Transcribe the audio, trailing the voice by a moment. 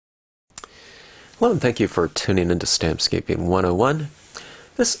Hello and thank you for tuning into Stampscaping 101.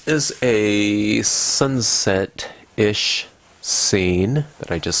 This is a sunset-ish scene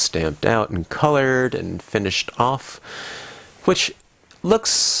that I just stamped out and colored and finished off, which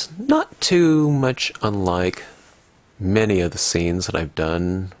looks not too much unlike many of the scenes that I've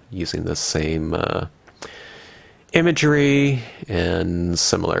done using the same imagery and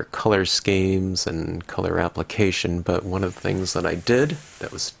similar color schemes and color application, but one of the things that I did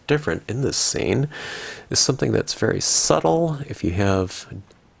that was different in this scene is something that's very subtle. If you have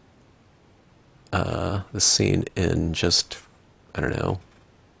the scene in just, I don't know,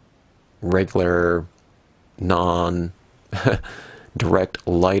 regular non-direct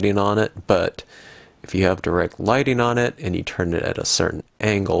lighting on it, but if you have direct lighting on it and you turn it at a certain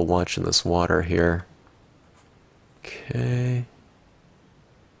angle, watching this water here. Okay,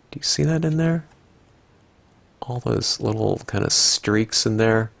 do you see that in there? All those little kind of streaks in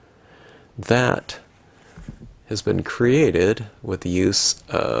there. That has been created with the use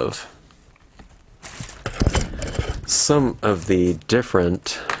of some of the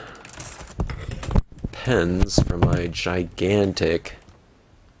different pens from my gigantic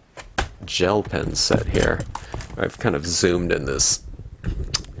gel pen set here. I've kind of zoomed in this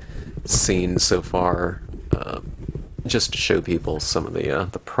scene so far just to show people some of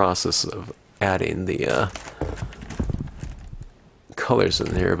the process of adding the colors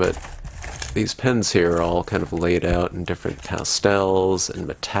in here, but these pens here are all kind of laid out in different pastels and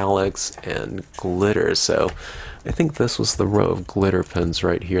metallics and glitter, so I think this was the row of glitter pens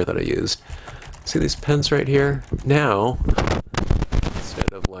right here that I used. See these pens right here? Now,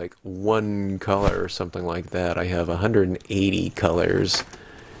 instead of like one color or something like that, I have 180 colors,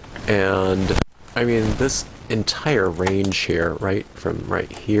 and I mean this entire range here, right from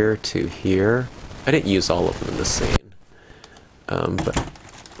right here to here, I didn't use all of them in the scene, but let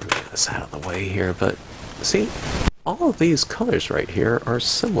me get this out of the way here, but see, all of these colors right here are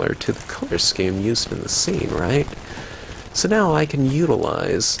similar to the color scheme used in the scene, right? So now I can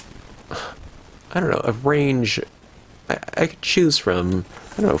utilize, I don't know, a range. I could choose from,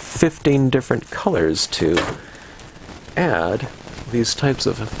 I don't know, 15 different colors to add these types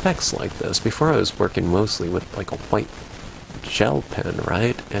of effects like this. Before I was working mostly with like a white gel pen,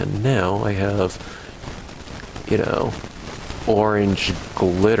 right? And now I have, you know, orange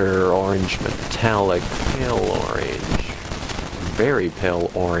glitter, orange metallic, pale orange, very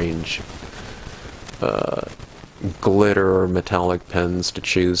pale orange, glitter or metallic pens to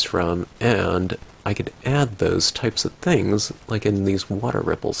choose from, and I could add those types of things, like in these water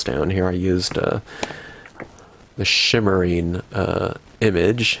ripples down here. I used the shimmering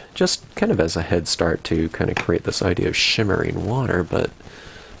image, just kind of as a head start to kind of create this idea of shimmering water, but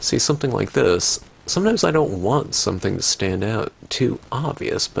see, something like this, sometimes I don't want something to stand out too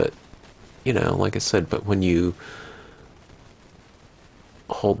obvious, but, you know, like I said, but when you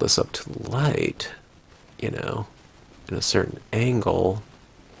hold this up to the light, you know, in a certain angle,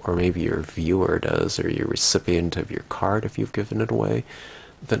 or maybe your viewer does, or your recipient of your card if you've given it away,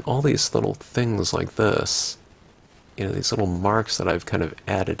 then all these little things like this, you know, these little marks that I've kind of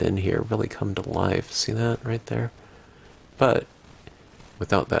added in here really come to life. See that right there? But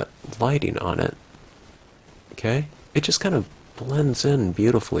without that lighting on it, okay, it just kind of blends in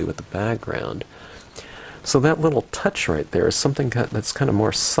beautifully with the background. So that little touch right there is something that's kind of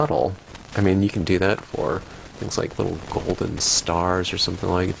more subtle. I mean, you can do that for things like little golden stars or something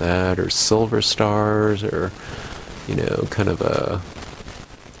like that, or silver stars, or, you know, kind of a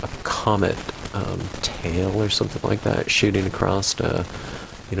comet tail or something like that shooting across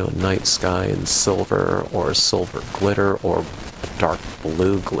you know, a night sky in silver, or silver glitter, or dark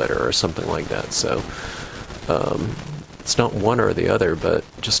blue glitter or something like that. So it's not one or the other, but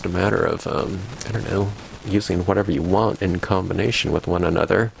just a matter of I don't know, using whatever you want in combination with one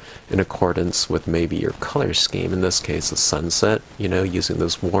another in accordance with maybe your color scheme. In this case, a sunset, you know, using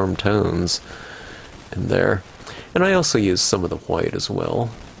those warm tones in there. And I also use some of the white as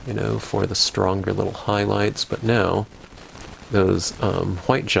well, you know, for the stronger little highlights, but now those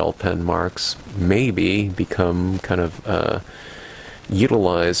white gel pen marks maybe become kind of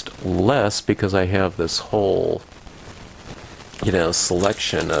utilized less because I have this whole, you know,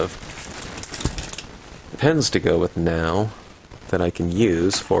 selection of pens to go with now that I can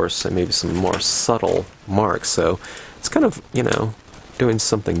use for maybe some more subtle marks. So it's kind of, you know, doing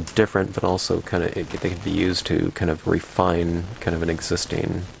something different, but also kind of they can be used to kind of refine kind of an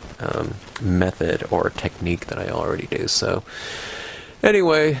existing method or technique that I already do. So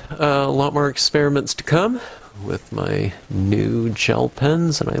anyway, a lot more experiments to come with my new gel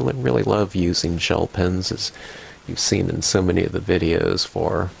pens, and I really love using gel pens, as you've seen in so many of the videos,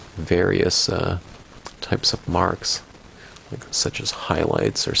 for various types of marks, like, such as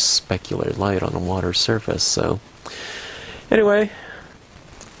highlights or specular light on a water surface. So anyway,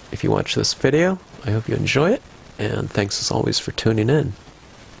 if you watch this video, I hope you enjoy it, and thanks as always for tuning in.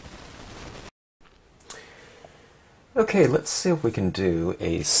 Okay, let's see if we can do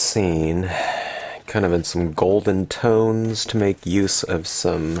a scene kind of in some golden tones to make use of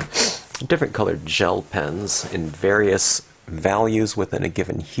some different colored gel pens in various values within a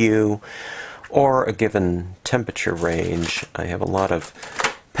given hue or a given temperature range. I have a lot of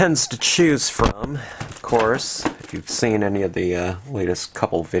pens to choose from. Of course, if you've seen any of the latest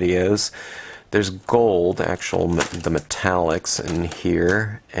couple videos, there's gold, the metallics in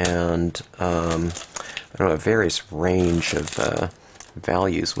here, and I don't know, a various range of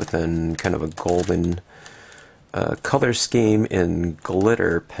values within kind of a golden color scheme in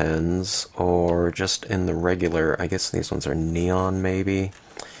glitter pens, or just in the regular, I guess these ones are neon maybe.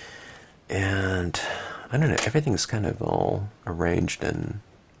 And I don't know, everything's kind of all arranged in,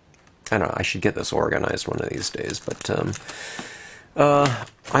 I don't know, I should get this organized one of these days, but I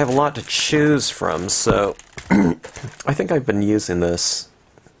have a lot to choose from, so I think I've been using these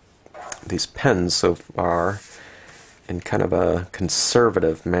pens so far in kind of a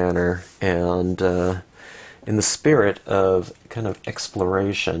conservative manner, and in the spirit of kind of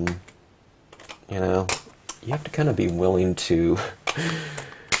exploration. You know, you have to kind of be willing to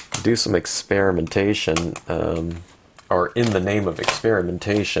do some experimentation, or in the name of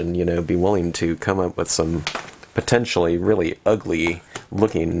experimentation, you know, be willing to come up with some potentially really ugly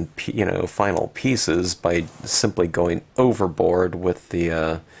looking, you know, final pieces by simply going overboard with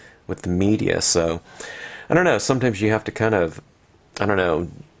the media. So I don't know, sometimes you have to kind of, I don't know,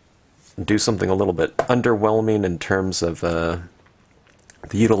 do something a little bit underwhelming in terms of the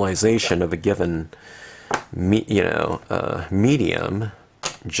utilization of a given medium,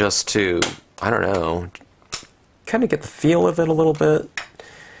 just to, I don't know, kind of get the feel of it a little bit.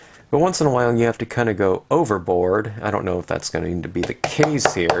 But once in a while you have to kind of go overboard. I don't know if that's going to be the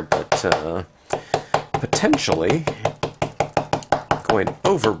case here, but potentially going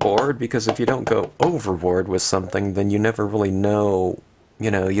overboard, because if you don't go overboard with something, then you never really know,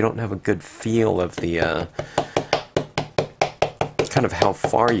 you know, you don't have a good feel of the kind of how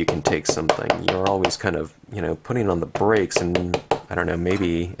far you can take something. You're always kind of, you know, putting on the brakes, and I don't know,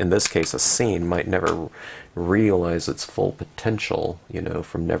 maybe in this case a scene might never realize its full potential, you know,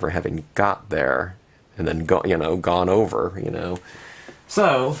 from never having got there and then gone over, you know.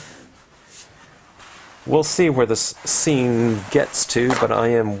 So we'll see where this scene gets to, but I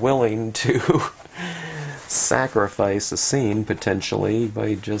am willing to sacrifice a scene potentially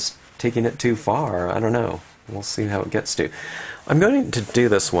by just taking it too far. I don't know. We'll see how it gets to. I'm going to do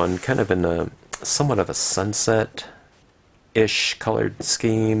this one kind of in a somewhat of a sunset-ish colored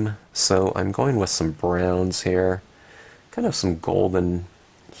scheme, so I'm going with some browns here, kind of some golden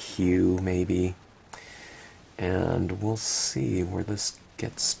hue maybe, and we'll see where this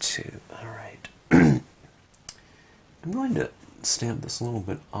gets to. Alright. I'm going to stamp this a little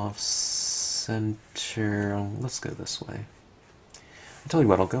bit off-center. Let's go this way. I'll tell you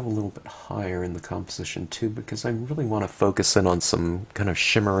what, I'll go a little bit higher in the composition too, because I really want to focus in on some kind of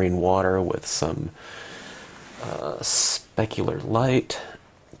shimmering water with some specular light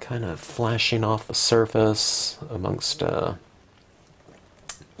kind of flashing off the surface amongst, you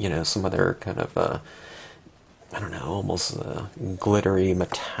know, some other kind of, I don't know, almost glittery,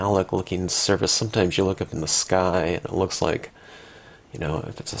 metallic looking surface. Sometimes you look up in the sky and it looks like, you know,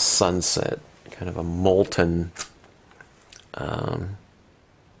 if it's a sunset, kind of a molten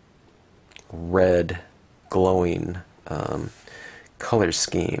red glowing color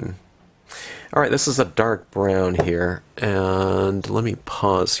scheme. Alright, this is a dark brown here, and let me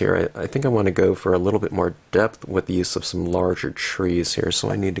pause here. I think I want to go for a little bit more depth with the use of some larger trees here, so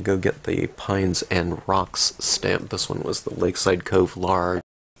I need to go get the Pines and Rocks stamp. This one was the Lakeside Cove Large.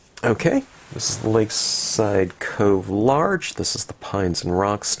 Okay, this is the Lakeside Cove Large. This is the Pines and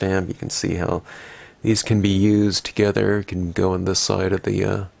Rocks stamp. You can see how these can be used together. It can go on this side of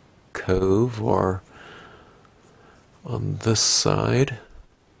the cove or on this side.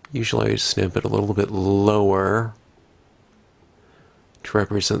 Usually I stamp it a little bit lower to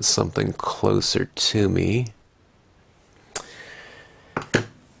represent something closer to me in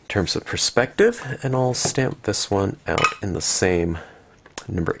terms of perspective, and I'll stamp this one out in the same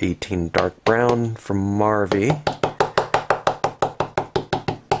number 18 dark brown from Marvy.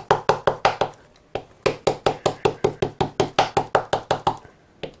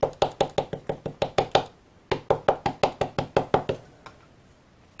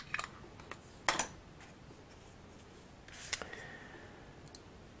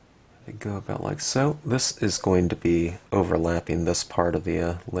 go about like so. This is going to be overlapping this part of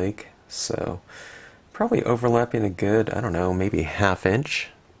the lake, so probably overlapping a good, I don't know, maybe ½ inch.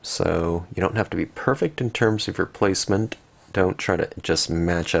 So you don't have to be perfect in terms of your placement. Don't try to just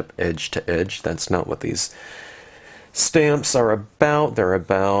match up edge to edge. That's not what these stamps are about. They're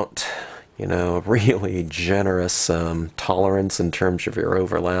about, you know, really generous tolerance in terms of your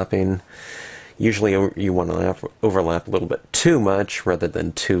overlapping. Usually you want to overlap a little bit too much rather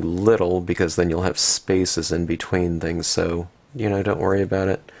than too little, because then you'll have spaces in between things. So, you know, don't worry about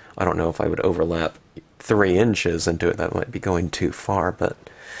it. I don't know if I would overlap 3 inches into it. That might be going too far, but,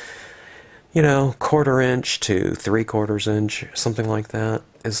 you know, 1/4 inch to 3/4 inch, something like that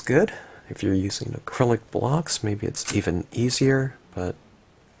is good. If you're using acrylic blocks, maybe it's even easier, but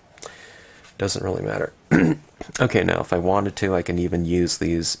doesn't really matter. Okay, now if I wanted to, I can even use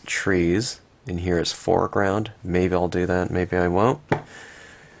these trees in here as foreground. Maybe I'll do that, maybe I won't.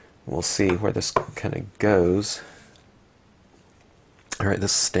 We'll see where this kind of goes. Alright,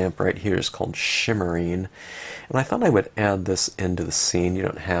 this stamp right here is called Shimmering, and I thought I would add this into the scene. You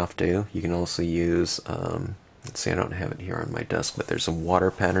don't have to. You can also use, let's see, I don't have it here on my desk, but there's a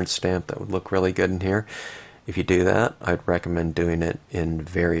water pattern stamp that would look really good in here. If you do that, I'd recommend doing it in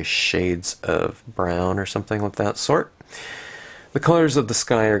various shades of brown or something of that sort. The colors of the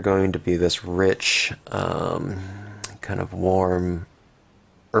sky are going to be this rich, kind of warm,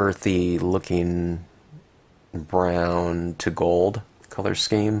 earthy looking brown to gold color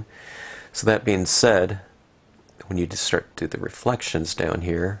scheme. So that being said, when you just start to do the reflections down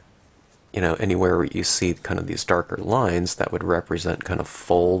here, you know, anywhere where you see kind of these darker lines, that would represent kind of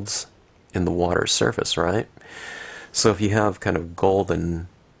folds in the water surface, right? So if you have kind of golden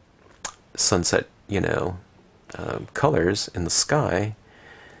sunset, you know, colors in the sky,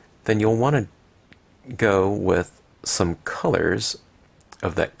 then you'll want to go with some colors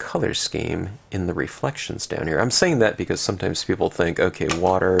of that color scheme in the reflections down here. I'm saying that because sometimes people think, okay,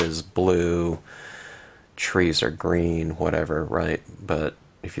 water is blue, trees are green, whatever, right? But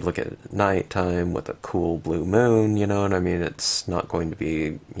if you look at nighttime with a cool blue moon, you know what I mean? It's not going to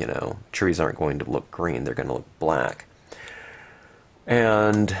be, you know, trees aren't going to look green, they're going to look black.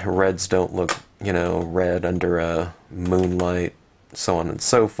 And reds don't look, you know, red under a moonlight, so on and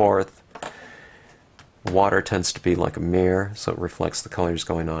so forth. Water tends to be like a mirror, so it reflects the colors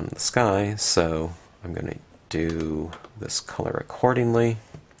going on in the sky, so I'm going to do this color accordingly.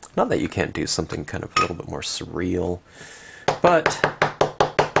 Not that you can't do something kind of a little bit more surreal, but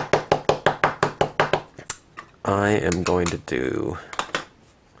I am going to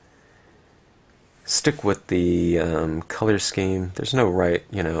stick with the color scheme. There's no right,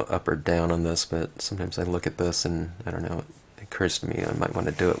 you know, up or down on this, but sometimes I look at this and, I don't know, it occurs to me I might want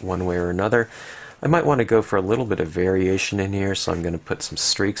to do it one way or another. I might want to go for a little bit of variation in here, so I'm going to put some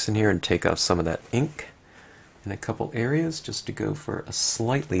streaks in here and take off some of that ink in a couple areas just to go for a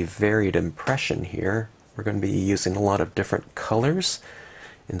slightly varied impression here. We're going to be using a lot of different colors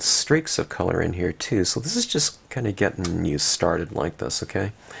and streaks of color in here too, so this is just kind of getting you started like this,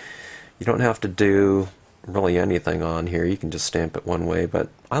 okay? You don't have to do really anything on here, you can just stamp it one way, but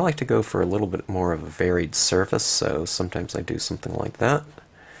I like to go for a little bit more of a varied surface, so sometimes I do something like that.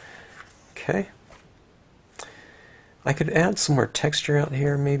 Okay. I could add some more texture out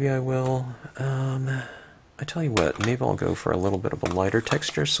here, maybe I will. I tell you what, maybe I'll go for a little bit of a lighter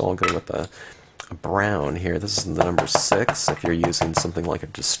texture, so I'll go with a brown here. This is the number 6 if you're using something like a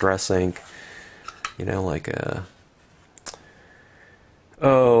distress ink, you know, like a,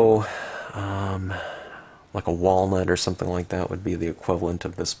 like a walnut or something like that would be the equivalent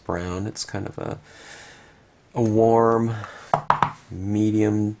of this brown. It's kind of a warm,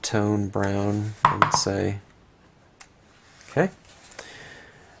 medium tone brown, I would say. Okay,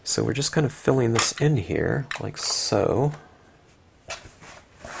 so we're just kind of filling this in here, like so.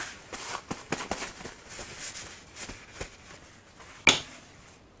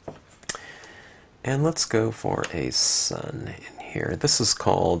 And let's go for a sun in here. This is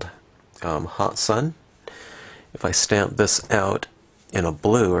called Hot Sun. If I stamp this out in a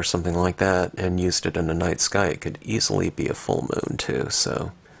blue or something like that and used it in a night sky, it could easily be a full moon too.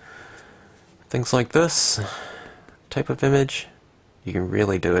 So things like this type of image, you can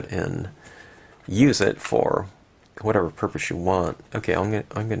really do it and use it for whatever purpose you want. Okay, I'm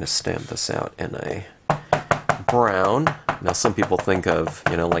gonna stamp this out in a brown. Now some people think of,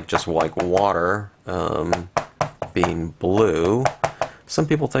 you know, like just like water being blue. Some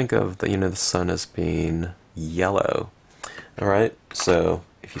people think of the, you know, the sun as being yellow. All right, so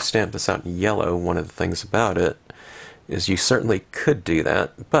if you stamp this out in yellow, one of the things about it is you certainly could do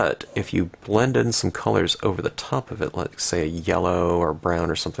that, but if you blend in some colors over the top of it, like say a yellow or brown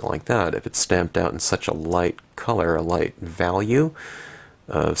or something like that, if it's stamped out in such a light color, a light value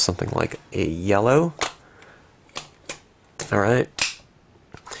of something like a yellow, alright,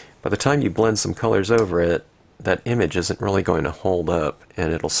 by the time you blend some colors over it, that image isn't really going to hold up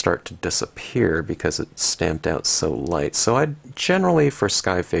and it'll start to disappear because it's stamped out so light. So I generally, for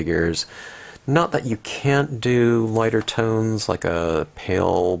sky figures, not that you can't do lighter tones like a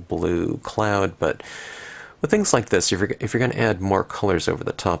pale blue cloud, but with things like this, if you're going to add more colors over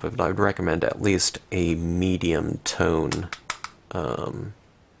the top of it, I would recommend at least a medium tone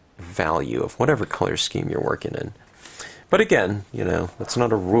value of whatever color scheme you're working in. But again, you know, that's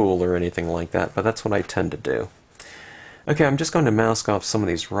not a rule or anything like that, but that's what I tend to do. Okay, I'm just going to mask off some of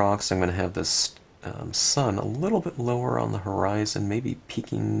these rocks. I'm going to have this sun a little bit lower on the horizon, maybe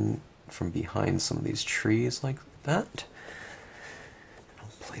peeking from behind some of these trees like that. I'll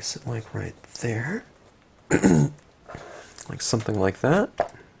place it like right there. Like something like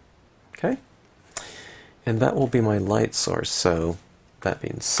that. Okay. And that will be my light source. So that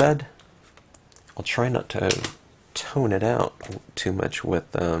being said, I'll try not to tone it out too much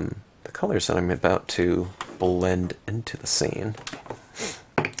with the colors that I'm about to blend into the scene.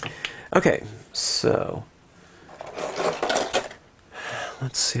 Okay, so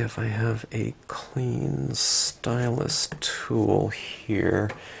let's see if I have a clean stylus tool here.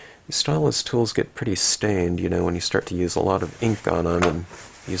 These stylus tools get pretty stained, you know, when you start to use a lot of ink on them and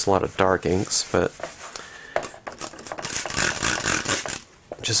use a lot of dark inks, but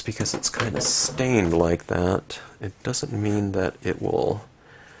just because it's kind of stained like that, it doesn't mean that it will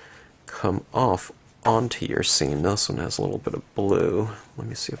come off onto your scene. This one has a little bit of blue. Let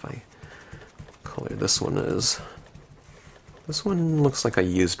me see if I color this one is. This one looks like I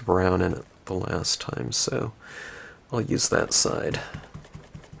used brown in it the last time, so I'll use that side.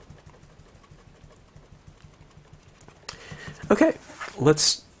 Okay,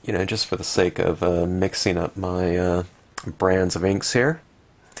 let's, you know, just for the sake of mixing up my brands of inks here,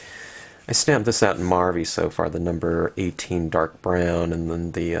 I stamped this out in Marvy so far, the number 18 dark brown and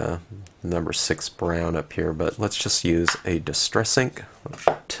then the number 6 brown up here, but let's just use a distress ink,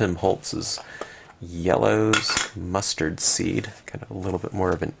 Tim Holtz's Yellows Mustard Seed, kind of a little bit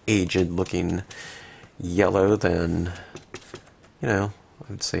more of an aged looking yellow than, you know,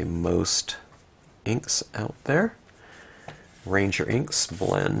 I would say most inks out there. Ranger inks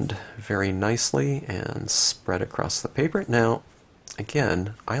blend very nicely and spread across the paper. Now,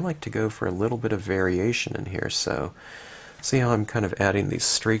 again, I like to go for a little bit of variation in here, so see how I'm kind of adding these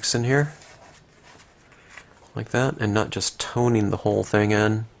streaks in here? Like that, and not just toning the whole thing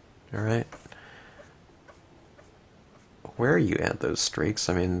in, alright? Where you add those streaks,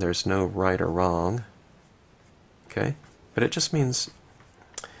 I mean, there's no right or wrong, okay? But it just means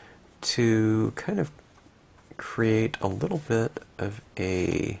to kind of create a little bit of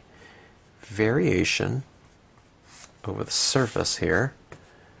a variation over the surface here.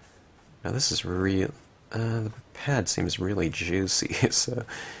 Now this is real, the pad seems really juicy, so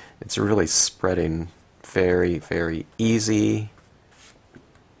it's really spreading very, very easy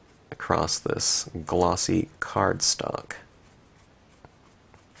across this glossy cardstock.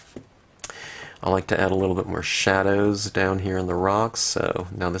 I like to add a little bit more shadows down here in the rocks, so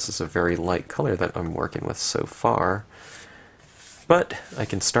now this is a very light color that I'm working with so far. But I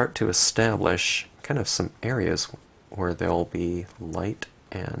can start to establish kind of some areas where there'll be light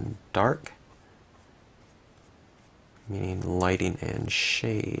and dark, meaning lighting and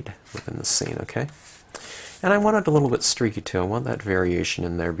shade within the scene, okay? And I want it a little bit streaky too. I want that variation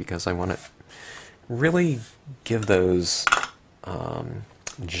in there because I want to really give those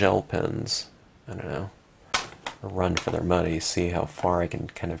gel pens, I don't know, a run for their money, see how far I can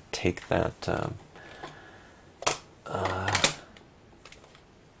kind of take that,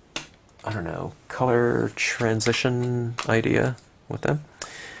 I don't know, color transition idea with them.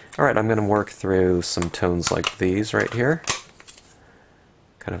 Alright, I'm going to work through some tones like these right here.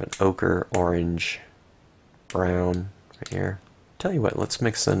 Kind of an ochre, orange, brown right here. Tell you what, let's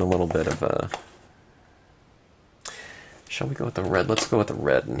mix in a little bit of a... Shall we go with the red? Let's go with the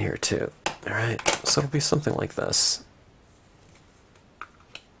red in here too. Alright, so it'll be something like this.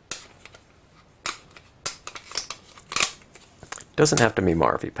 Doesn't have to be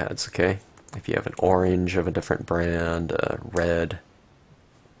Marvy pads, okay? If you have an orange of a different brand, red,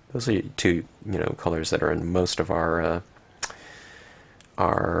 those are two, you know, colors that are in most of our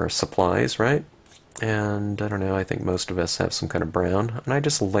supplies, right? And I don't know, I think most of us have some kind of brown, and I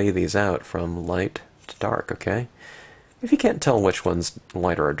just lay these out from light to dark, okay? If you can't tell which one's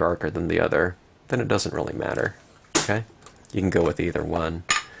lighter or darker than the other, then it doesn't really matter. okay? You can go with either one.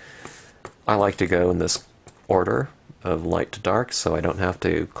 I like to go in this order of light to dark so I don't have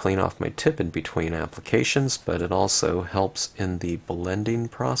to clean off my tip in between applications, but it also helps in the blending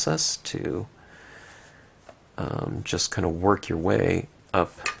process to just kind of work your way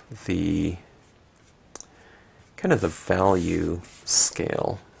up the kind of the value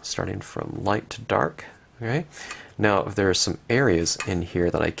scale, starting from light to dark. Okay. Now, if there are some areas in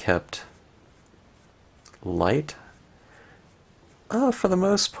here that I kept light, for the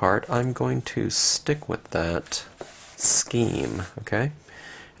most part, I'm going to stick with that scheme. Okay.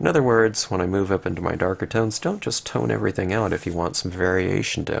 In other words, when I move up into my darker tones, don't just tone everything out. If you want some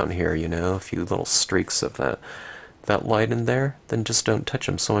variation down here, you know, a few little streaks of that light in there, then just don't touch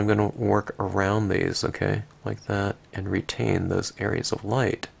them. So I'm going to work around these, okay, like that, and retain those areas of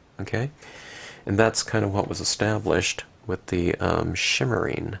light, okay? And that's kind of what was established with the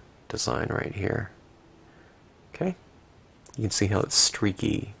shimmering design right here, okay? You can see how it's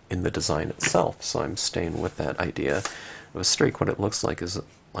streaky in the design itself, so I'm staying with that idea of a streak. What it looks like is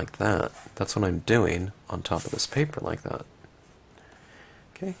like that. That's what I'm doing on top of this paper like that.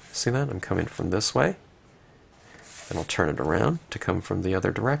 Okay, see that? I'm coming from this way, and I'll turn it around to come from the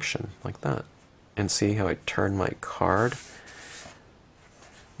other direction, like that. And see how I turn my card?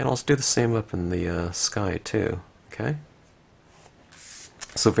 And I'll do the same up in the sky too, okay?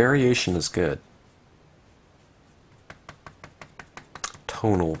 So variation is good.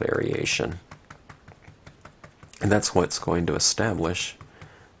 Tonal variation. And that's what's going to establish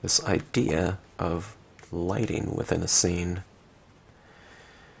this idea of lighting within a scene.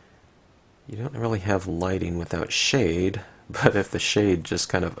 You don't really have lighting without shade, but if the shade just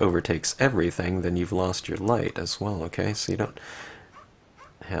kind of overtakes everything, then you've lost your light as well, okay? So you don't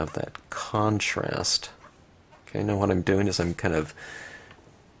have that contrast. Okay, now what I'm doing is I'm kind of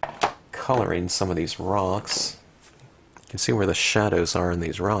coloring some of these rocks. You can see where the shadows are in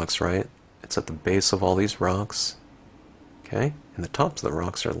these rocks, right? It's at the base of all these rocks. Okay, and the tops of the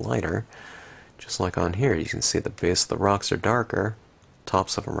rocks are lighter, just like on here. You can see the base of the rocks are darker,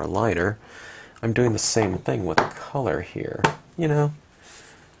 tops of them are lighter. I'm doing the same thing with color here. You know,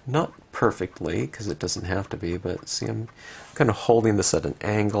 not perfectly, because it doesn't have to be, but see, I'm kind of holding this at an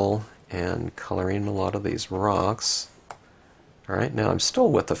angle and coloring a lot of these rocks. Alright, now I'm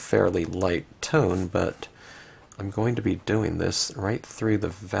still with a fairly light tone, but I'm going to be doing this right through the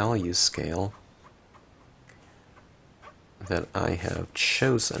value scale that I have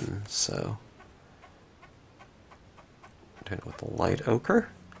chosen. So I'm doing it with the light ochre.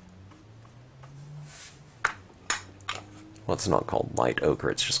 Well, it's not called light ochre,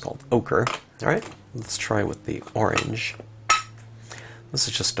 it's just called ochre. Alright, let's try with the orange. This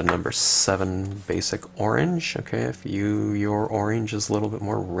is just a number 7 basic orange. Okay, if your orange is a little bit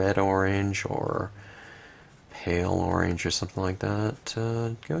more red orange or pale orange or something like that,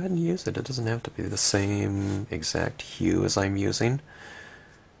 go ahead and use it. It doesn't have to be the same exact hue as I'm using.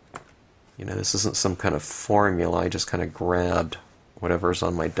 You know, this isn't some kind of formula. I just kind of grabbed whatever's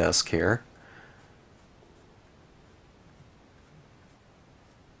on my desk here.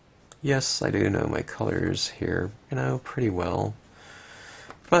 Yes, I do know my colors here, you know, pretty well.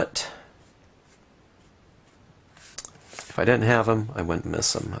 But if I didn't have them, I wouldn't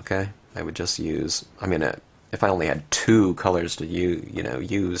miss them, okay? I would just use, I mean, if I only had 2 colors to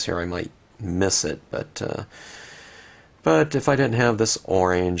use here, I might miss it, but if I didn't have this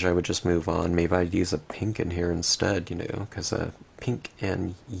orange, I would just move on. Maybe I'd use a pink in here instead, you know, because pink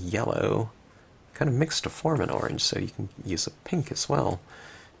and yellow kind of mix to form an orange, so you can use a pink as well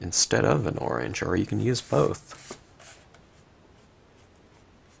instead of an orange, or you can use both.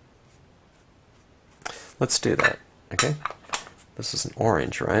 Let's do that, okay? This is an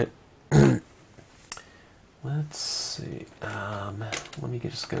orange, right? Let's see, let me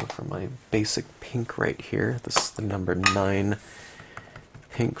just go for my basic pink right here. This is the number 9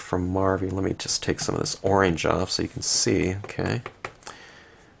 pink from Marvy. Let me just take some of this orange off so you can see, okay?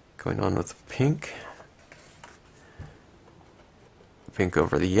 Going on with pink. Pink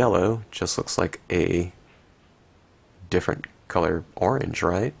over the yellow just looks like a different color orange,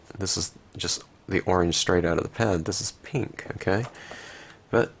 right? This is just the orange straight out of the pad. This is pink, okay?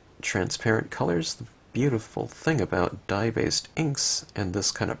 But transparent colors, the beautiful thing about dye-based inks and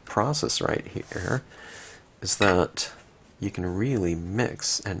this kind of process right here is that you can really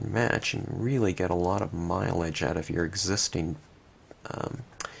mix and match and really get a lot of mileage out of your existing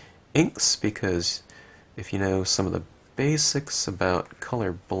inks, because if you know some of the basics about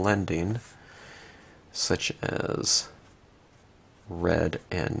color blending, such as red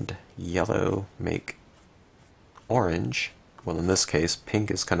and yellow make orange, well, in this case,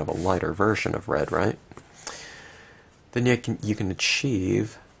 pink is kind of a lighter version of red, right? then you can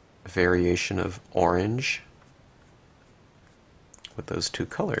achieve a variation of orange with those two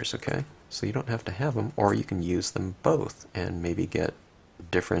colors, okay? So you don't have to have them, or you can use them both and maybe get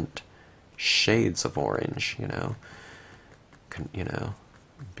different shades of orange,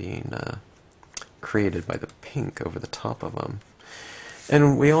 being created by the pink over the top of them.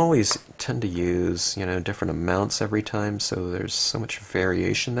 And we always tend to use, different amounts every time, so there's so much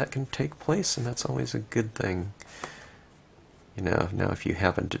variation that can take place, and that's always a good thing. Now if you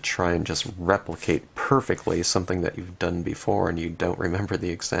happen to try and just replicate perfectly something that you've done before and you don't remember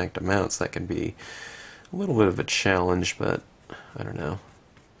the exact amounts, that can be a little bit of a challenge, but I don't know.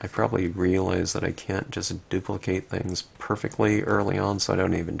 I probably realize that I can't just duplicate things perfectly early on, so I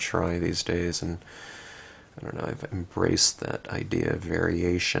don't even try these days, and I don't know, I've embraced that idea of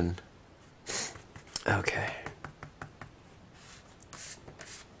variation. Okay.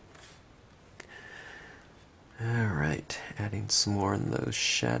 Alright, adding some more in those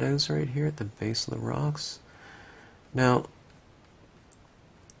shadows right here at the base of the rocks. Now,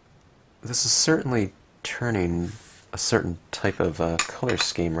 this is certainly turning a certain type of color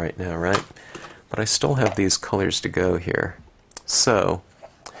scheme right now, right? But I still have these colors to go here. So,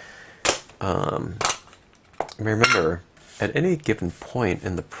 remember, at any given point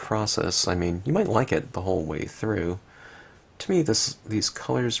in the process, I mean, you might like it the whole way through. To me, these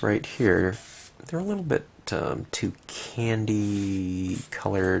colors right here, they're a little bit too candy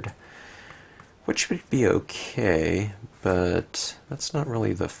colored, which would be okay, but that's not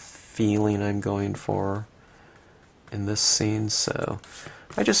really the feeling I'm going for in this scene. So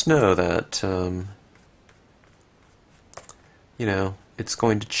I just know that it's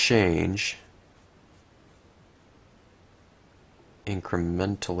going to change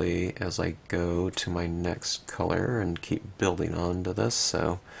incrementally as I go to my next color and keep building onto this.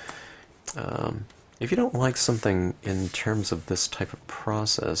 So if you don't like something in terms of this type of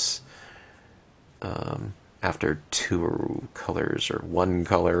process, after two colors or one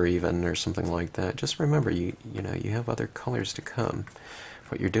color even or something like that, just remember you have other colors to come.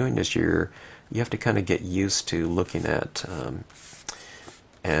 What you're doing is you have to kind of get used to looking at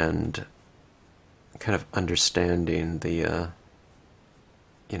and kind of understanding the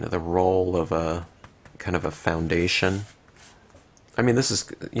the role of a kind of a foundation. I mean, this is,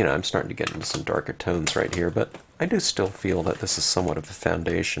 I'm starting to get into some darker tones right here, but I do still feel that this is somewhat of a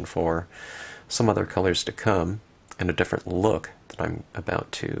foundation for some other colors to come and a different look that I'm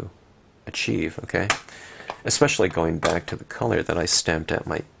about to achieve, okay? Especially going back to the color that I stamped out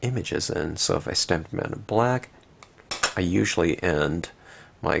my images in. So if I stamped them out in black, I usually end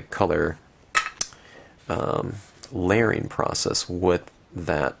my color layering process with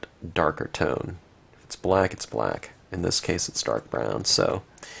that darker tone. If it's black, it's black. In this case, it's dark brown. So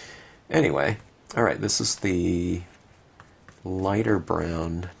anyway, all right, this is the lighter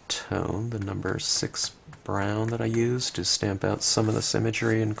brown tone, the number 6 brown that I used to stamp out some of this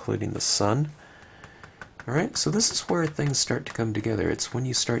imagery, including the sun. All right, so this is where things start to come together. It's when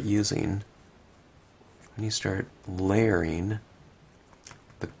you start layering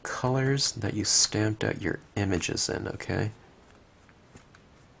the colors that you stamped out your images in, okay?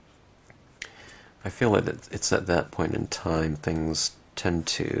 I feel that it's at that point in time things tend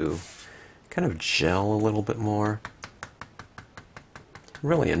to kind of gel a little bit more.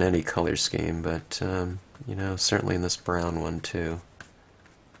 Really in any color scheme, but certainly in this brown one too.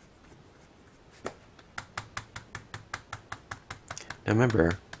 Now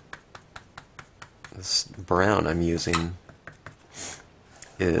remember, this brown I'm using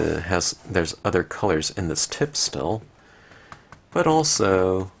there's other colors in this tip still, but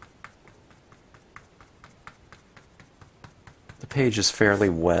also the page is fairly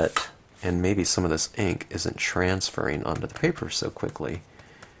wet, and maybe some of this ink isn't transferring onto the paper so quickly,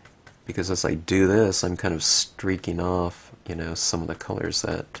 because as I do this, I'm kind of streaking off, some of the colors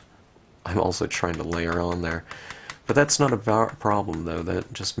that I'm also trying to layer on there. But that's not a problem, though.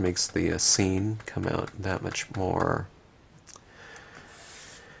 That just makes the scene come out that much more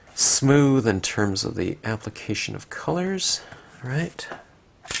smooth in terms of the application of colors, right?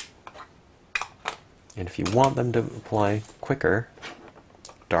 And if you want them to apply quicker,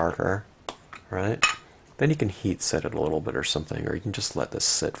 darker, right, then you can heat set it a little bit or something, or you can just let this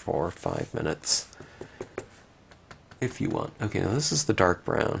sit for 5 minutes if you want. Okay, now this is the dark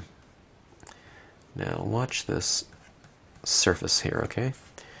brown. Now watch this surface here, okay?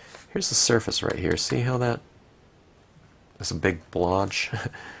 Here's the surface right here. See how that is a big blotch?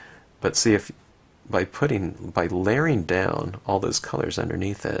 But see, if by layering down all those colors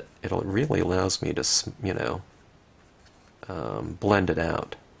underneath it, it really allows me to, blend it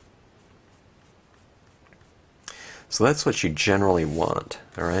out. So that's what you generally want,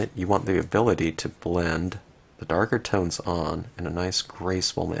 alright? You want the ability to blend the darker tones on in a nice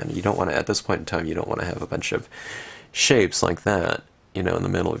graceful manner. You don't want to, at this point in time, you don't want to have a bunch of shapes like that, you know, in the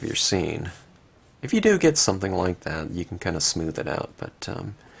middle of your scene. If you do get something like that, you can kind of smooth it out, but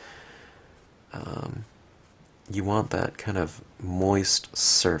you want that kind of moist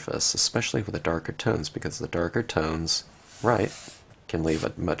surface, especially with the darker tones, because the darker tones, right, can leave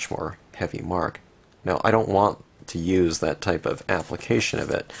a much more heavy mark. Now, I don't want to use that type of application of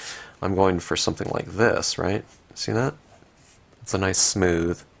it. I'm going for something like this, right? See that? It's a nice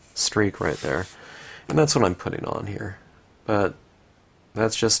smooth streak right there. And that's what I'm putting on here. But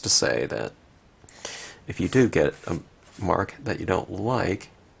that's just to say that if you do get a mark that you don't like,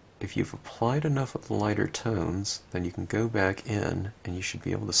 if you've applied enough of the lighter tones, then you can go back in and you should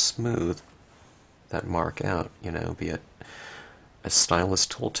be able to smooth that mark out, you know, be it a stylus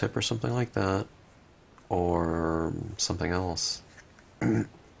tooltip or something like that, or something else. Alright.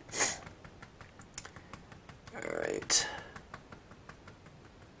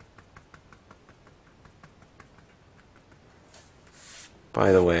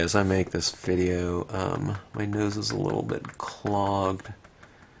 By the way, as I make this video, my nose is a little bit clogged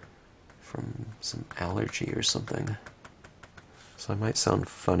from some allergy or something. So I might sound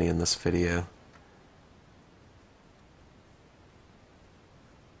funny in this video.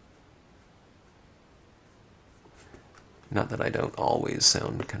 Not that I don't always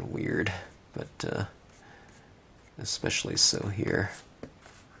sound kind of weird, but especially so here.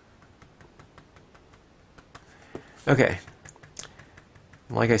 Okay.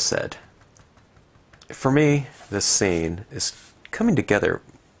 Like I said, for me, this scene is coming together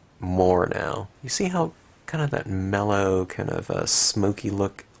more now. You see how kind of that mellow, kind of smoky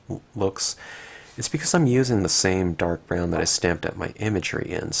looks? It's because I'm using the same dark brown that I stamped out my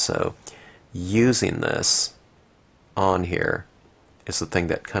imagery in, so using this on here is the thing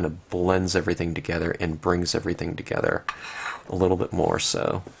that kind of blends everything together and brings everything together a little bit more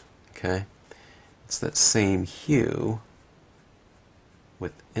so. Okay? It's that same hue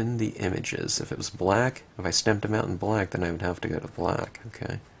within the images. If it was black, if I stamped them out in black, then I would have to go to black,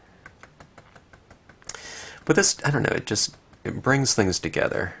 okay? But this, I don't know, it brings things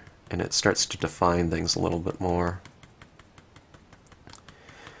together, and it starts to define things a little bit more.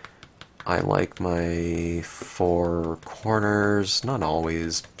 I like my 4 corners, not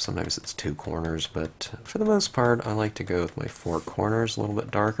always, sometimes it's 2 corners, but for the most part I like to go with my 4 corners a little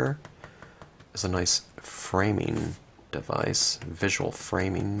bit darker. It's a nice framing device, visual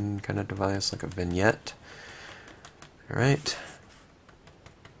framing kind of device, like a vignette. Alright.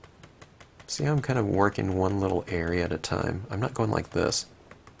 See how I'm kind of working one little area at a time. I'm not going like this,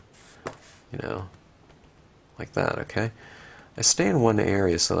 you know, like that, okay? I stay in one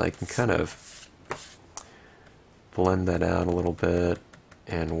area so that I can kind of blend that out a little bit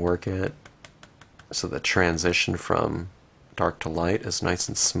and work it so the transition from dark to light is nice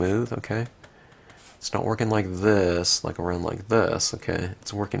and smooth, okay? It's not working like this, like around like this, okay?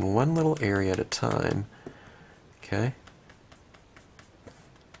 It's working one little area at a time, okay?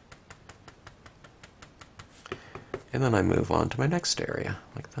 And then I move on to my next area,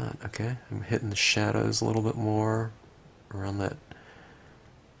 like that, okay? I'm hitting the shadows a little bit more around that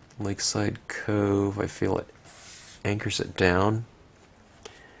Lakeside Cove. I feel it anchors it down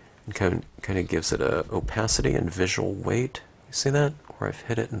and kind of gives it a opacity and visual weight. You see that? Where I've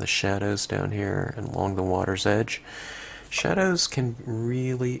hit it in the shadows down here and along the water's edge. Shadows can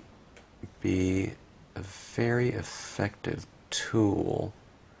really be a very effective tool,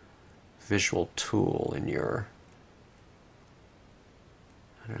 visual tool in your,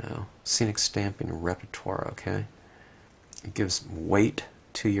 I don't know, scenic stamping repertoire, okay? It gives weight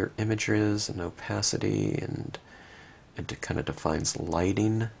to your images and opacity, and it kind of defines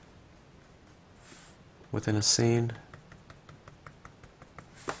lighting within a scene.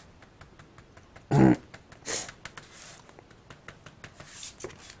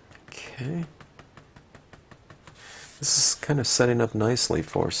 Okay. This is kind of setting up nicely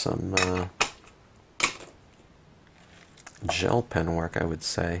for some gel pen work, I would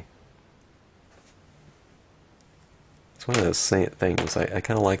say. It's one of those things, I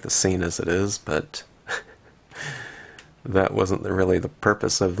kind of like the scene as it is, but that wasn't really the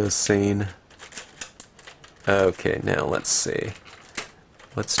purpose of this scene. Okay, now let's see.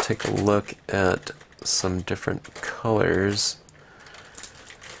 Let's take a look at some different colors.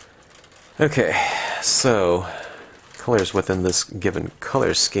 Okay, so colors within this given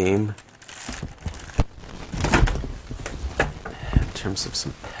color scheme. In terms of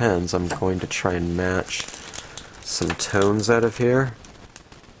some pens, I'm going to try and match some tones out of here.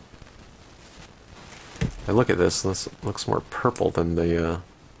 I look at this looks more purple than the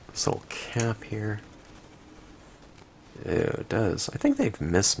this little cap here. Ew, it does. I think they've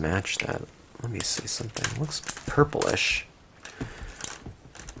mismatched that. Let me see something. It looks purplish.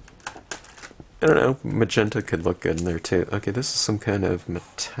 I don't know. Magenta could look good in there too. Okay, this is some kind of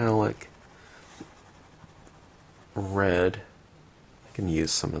metallic red. I can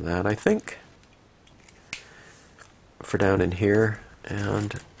use some of that, I think, for down in here,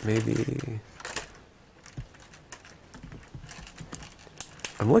 and maybe...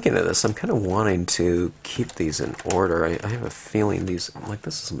 I'm looking at this, I'm kind of wanting to keep these in order. I have a feeling these, like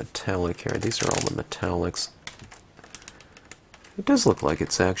this is metallic here, these are all the metallics. It does look like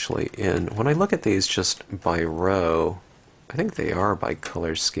it's actually in. When I look at these just by row, I think they are by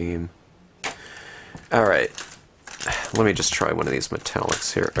color scheme. Alright, let me just try one of these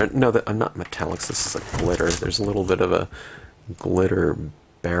metallics here. No, I'm not metallics, this is a glitter. There's a little bit of a glitter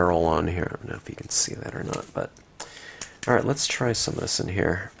barrel on here. I don't know if you can see that or not, but... Alright, let's try some of this in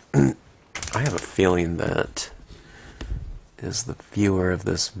here. I have a feeling that as the viewer of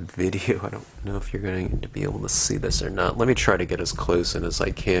this video, I don't know if you're going to be able to see this or not. Let me try to get as close in as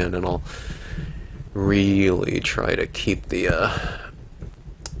I can, and I'll really try to keep the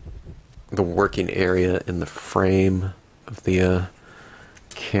working area in the frame of the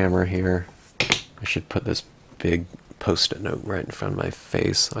camera here. I should put this big post-it note right in front of my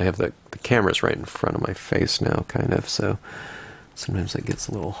face. I have the camera's right in front of my face now, kind of, so sometimes it gets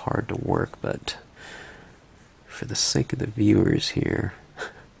a little hard to work, but for the sake of the viewers here,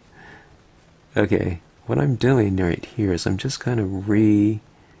 okay, what I'm doing right here is I'm just kind of reiterating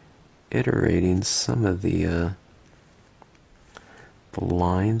some of the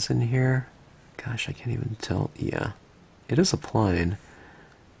lines in here. Gosh, I can't even tell. Yeah, it is applying.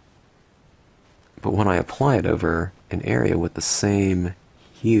 But when I apply it over an area with the same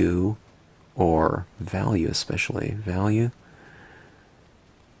hue, or value especially, value,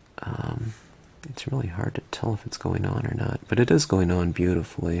 it's really hard to tell if it's going on or not. But it is going on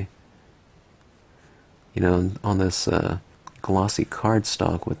beautifully. You know, on this glossy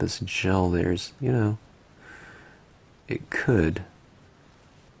cardstock with this gel, there's, you know, it could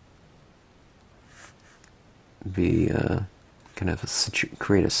be kind of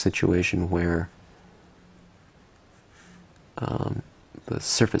create a situation where the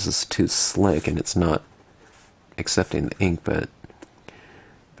surface is too slick and it's not accepting the ink, but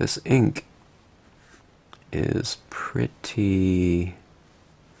this ink is pretty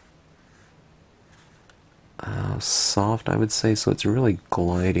soft, I would say, so it's really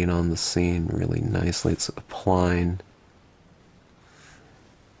gliding on the scene really nicely. It's applying,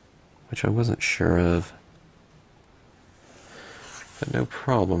 which I wasn't sure of, but no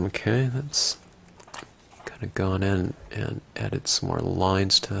problem. Okay, that's kind of gone in and added some more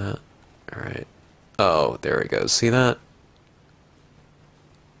lines to that. Alright. Oh, there we go. See that?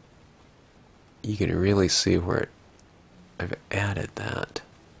 You can really see where I've added that.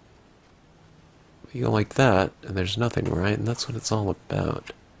 You go like that, and there's nothing, right? And that's what it's all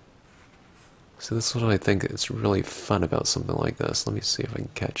about. So this is what I think is really fun about something like this. Let me see if I can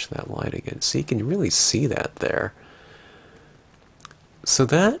catch that light again. So you can really see that there. So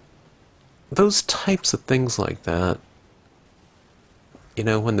those types of things like that, you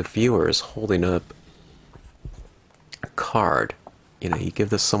know, when the viewer is holding up a card, you know, you give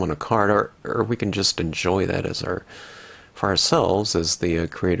this someone a card, or we can just enjoy that as for ourselves as the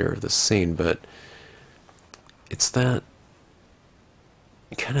creator of the scene, but it's that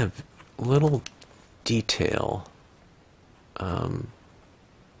kind of little detail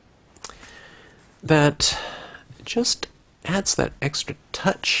that just adds that extra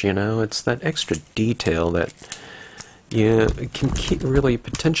touch, you know. It's that extra detail that you can really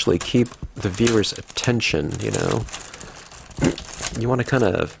potentially keep the viewer's attention, you know. You want to kind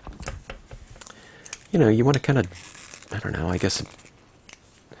of, you know, I don't know, I guess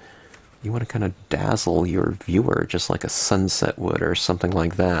you want to kind of dazzle your viewer just like a sunset would or something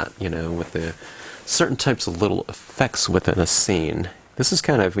like that, you know, with the certain types of little effects within a scene. This is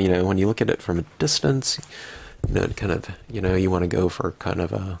kind of, you know, when you look at it from a distance, you know, kind of, you know, you want to go for kind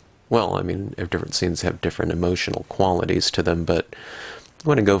of a, well, I mean, different scenes have different emotional qualities to them, but you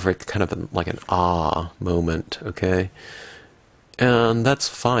want to go for kind of like an ah moment, okay? And that's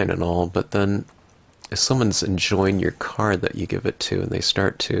fine and all, but then if someone's enjoying your card that you give it to and they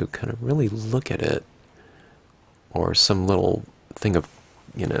start to kind of really look at it, or some little thing of,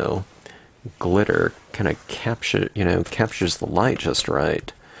 you know, glitter kind of captures the light just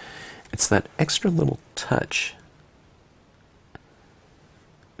right, it's that extra little touch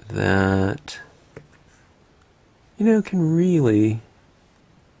that, you know, can really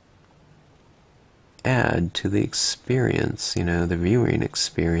add to the experience, you know, the viewing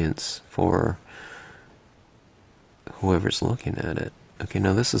experience for whoever's looking at it. Okay,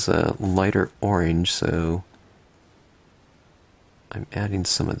 now this is a lighter orange, so I'm adding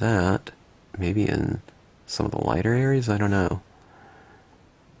some of that, maybe in some of the lighter areas, I don't know.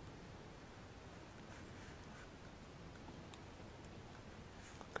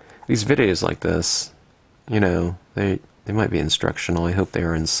 These videos like this, you know, they might be instructional. I hope they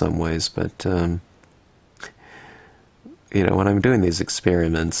are in some ways, but you know, when I'm doing these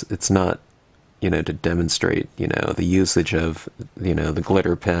experiments, it's not, you know, to demonstrate, you know, the usage of, you know, the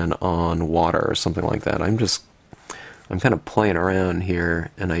glitter pen on water or something like that. I'm kind of playing around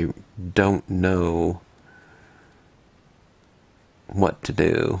here, and I don't know what to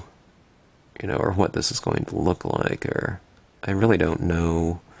do, you know, or what this is going to look like, or I really don't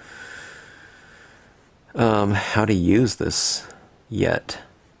know how to use this yet.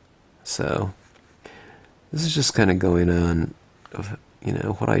 So this is just kind of going on of, you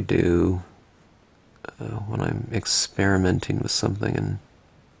know, what I do when I'm experimenting with something and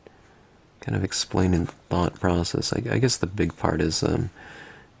kind of explaining the thought process. I guess the big part is,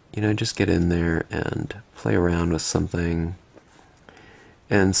 you know, just get in there and play around with something,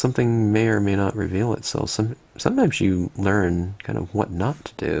 and something may or may not reveal itself. Sometimes you learn kind of what not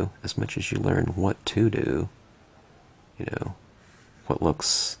to do as much as you learn what to do. You know, what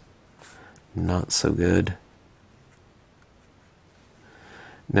looks not so good.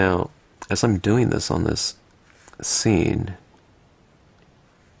 Now, as I'm doing this on this scene,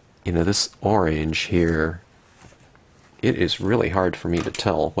 you know, this orange here, it is really hard for me to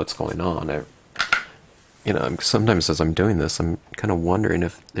tell what's going on. You know, sometimes as I'm doing this, I'm kind of wondering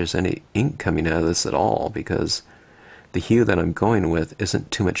if there's any ink coming out of this at all, because the hue that I'm going with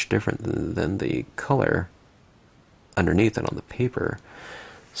isn't too much different than the color underneath it on the paper.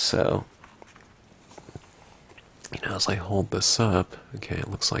 So, you know, as I hold this up, okay, it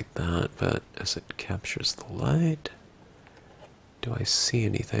looks like that, but as it captures the light, do I see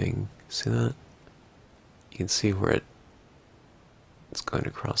anything? See that? You can see where it's going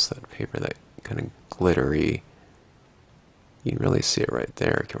across that paper, that kind of glittery. You can really see it right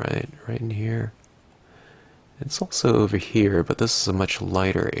there, right in here. It's also over here, but this is a much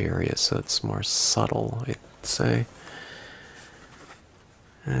lighter area, so it's more subtle, I'd say.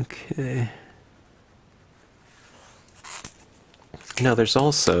 Okay. Now there's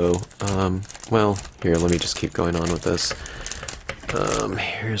also, well, here, let me just keep going on with this.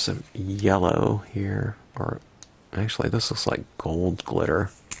 Here's a yellow here, or actually this looks like gold glitter.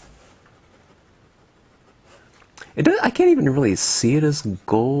 I can't even really see it as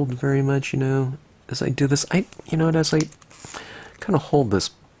gold very much, you know, as I do this. You know, as I kind of hold this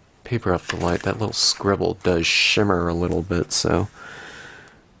paper up to light, that little scribble does shimmer a little bit, so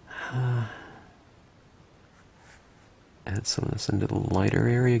add some of this into the lighter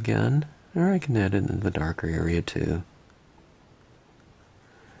area again, or I can add it into the darker area too.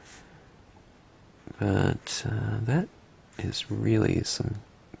 But that is really some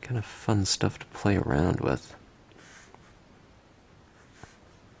kind of fun stuff to play around with.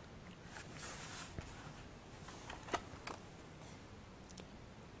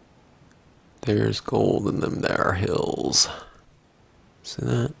 There's gold in them there hills. See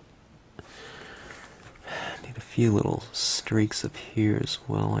that? Need a few little streaks up here as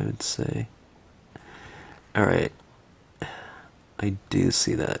well, I would say. Alright. I do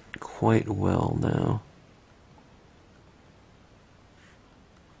see that quite well now.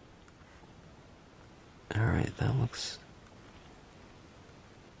 Alright, that looks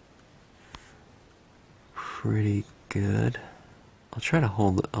pretty good. I'll try to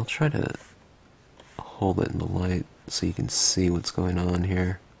hold it in the light so you can see what's going on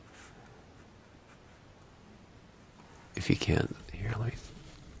here. If you can't, here, let me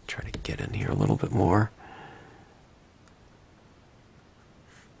try to get in here a little bit more.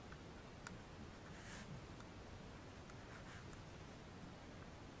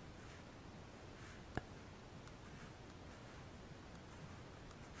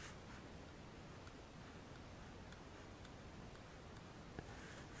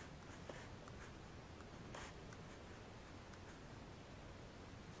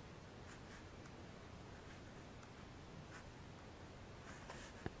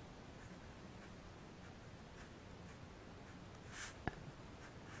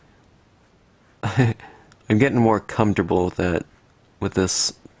 I'm getting more comfortable with that, with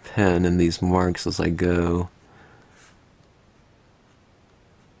this pen and these marks as I go.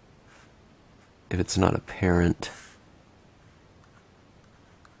 If it's not apparent.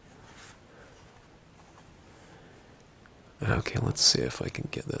 Okay, let's see if I can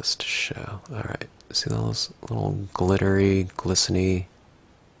get this to show. Alright, See those little glittery, glistening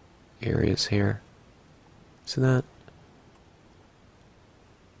areas here? See that?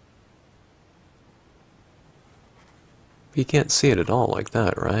 You can't see it at all like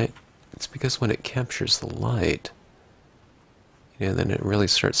that, right? It's because when it captures the light, then it really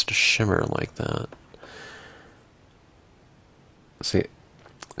starts to shimmer like that. See,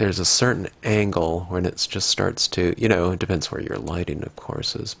 there's a certain angle when it just starts to, it depends where your lighting, of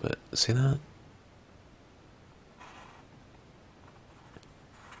course, is, but see that?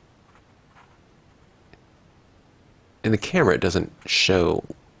 In the camera, it doesn't show,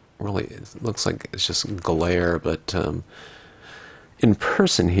 really, it looks like it's just glare, but in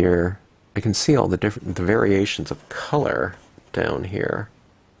person here, I can see all the variations of color down here.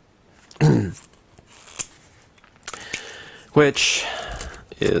 Which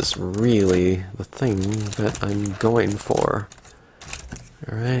is really the thing that I'm going for.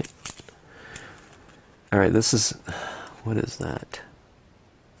 Alright. Alright, this is... What is that?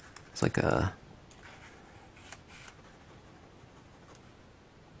 It's like a...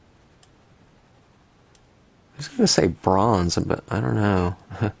 I was going to say bronze, but I don't know.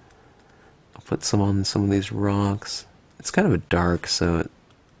 I'll put some on some of these rocks. It's kind of dark, so it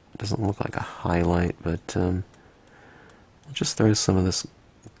doesn't look like a highlight, but I'll just throw some of this,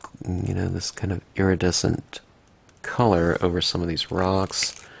 this kind of iridescent color over some of these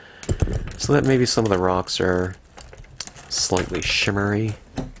rocks, so that maybe some of the rocks are slightly shimmery.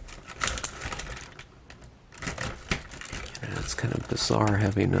 It's kind of bizarre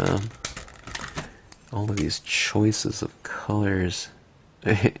having all of these choices of colors.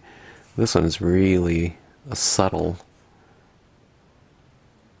 This one is really a subtle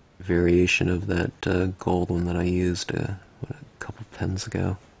variation of that gold one that I used a couple pens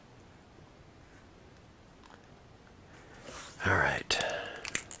ago. Alright.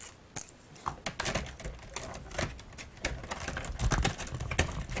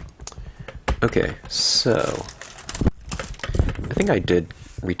 Okay, so I think I did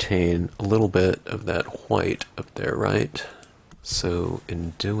retain a little bit of that white up there, right? So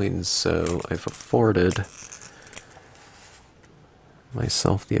in doing so, I've afforded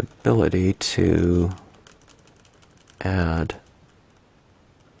myself the ability to add,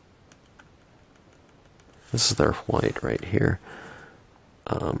 this is their white right here.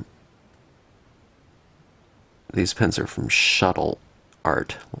 These pens are from Shuttle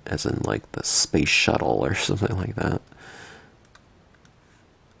Art, as in like the space shuttle or something like that.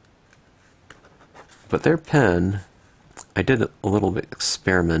 But their pen, I did a little bit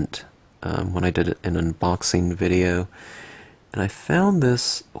experiment when I did an unboxing video, and I found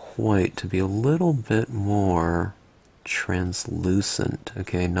this white to be a little bit more translucent,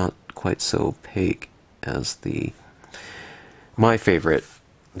 okay, not quite so opaque as my favorite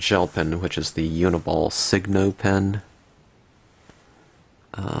gel pen, which is the Uniball Signo pen.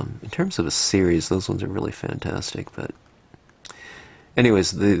 In terms of a series, those ones are really fantastic, but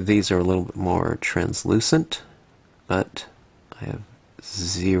anyways, these are a little bit more translucent, but I have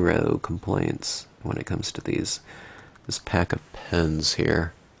zero complaints when it comes to this pack of pens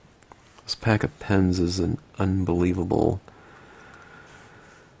here. This pack of pens is an unbelievable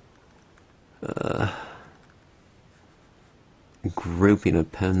grouping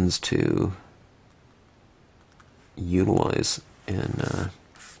of pens to utilize in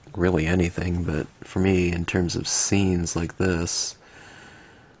really anything, but for me, in terms of scenes like this,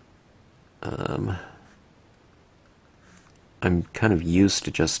 I'm kind of used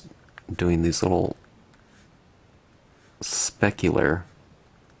to just doing these little specular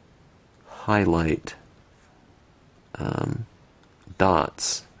highlight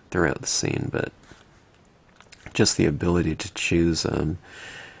dots throughout the scene, but just the ability to choose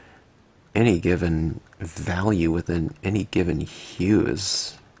any given value within any given hue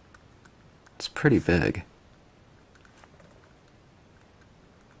it's pretty big.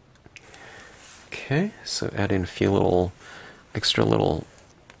 Okay, so adding a few extra little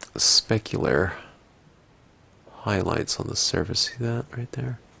specular highlights on the surface. See that right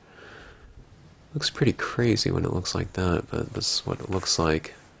there? Looks pretty crazy when it looks like that, but this is what it looks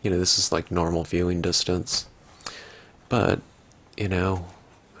like. This is like normal viewing distance. But, as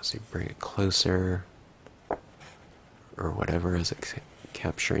you bring it closer, or whatever, as it's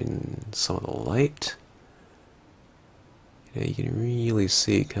capturing some of the light, you can really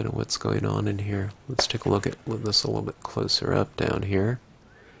see kind of what's going on in here. Let's take a look at this a little bit closer up down here.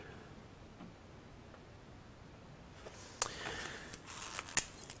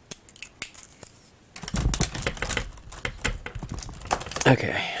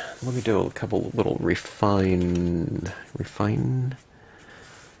 Okay, let me do a couple little refine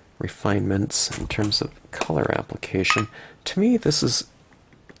refinements in terms of color application. To me, this is,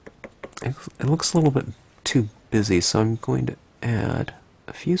 it looks a little bit too busy, so I'm going to add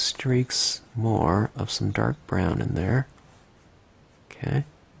a few streaks more of some dark brown in there. Okay.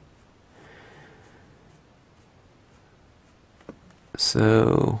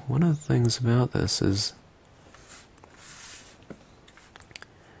 So one of the things about this is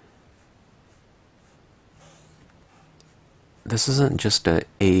this isn't just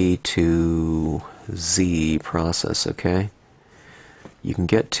A to Z process, okay? You can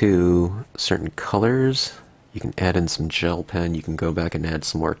get to certain colors, you can add in some gel pen, you can go back and add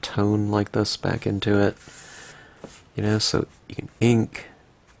some more tone like this back into it. You know, so you can ink,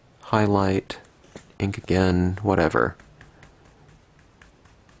 highlight, ink again, whatever.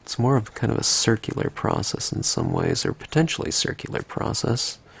 It's more of kind of a circular process in some ways, or potentially circular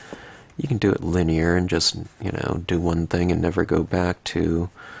process. You can do it linear and just, you know, do one thing and never go back to,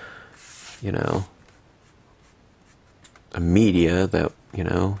 you know, a media that, you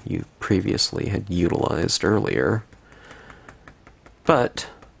know, you previously had utilized earlier. But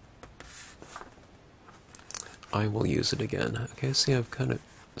I will use it again. Okay, see, I've kind of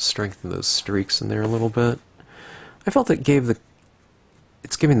strengthened those streaks in there a little bit. I felt it gave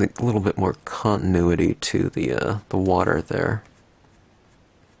it's giving a little bit more continuity to the water there.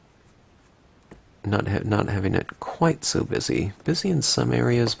 Not having it quite so busy. Busy in some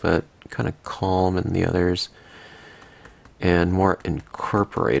areas, but kind of calm in the others. And more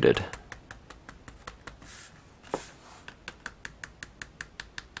incorporated.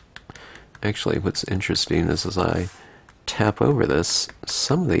 Actually, what's interesting is as I tap over this,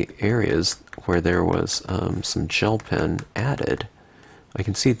 some of the areas where there was some gel pen added, I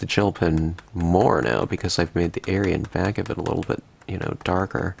can see the gel pen more now because I've made the area in back of it a little bit, you know,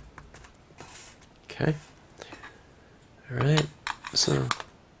 darker. Okay. Alright, so a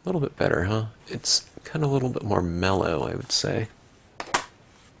little bit better, huh? It's kind of a little bit more mellow, I would say.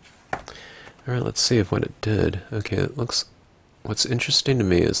 Alright, let's see if what it did. Okay, it looks... What's interesting to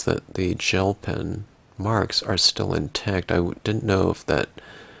me is that the gel pen marks are still intact. I didn't know if that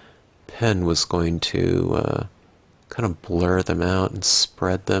pen was going to kind of blur them out and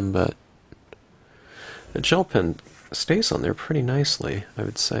spread them, but the gel pen stays on there pretty nicely, I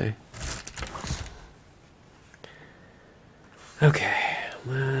would say. Okay,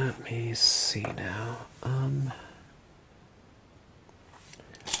 let me see now.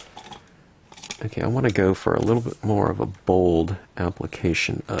 Okay, I want to go for a little bit more of a bold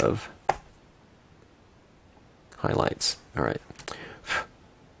application of highlights. All right.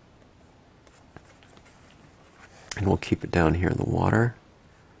 And we'll keep it down here in the water.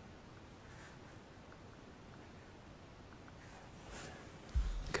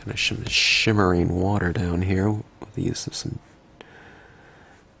 Kind of shimmering water down here with the use of some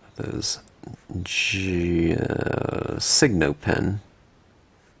of those Signo pen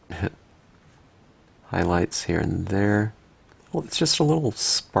highlights here and there. Well, it's just a little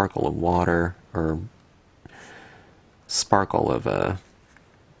sparkle of water, or sparkle of a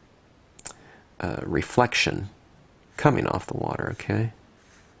reflection coming off the water, okay?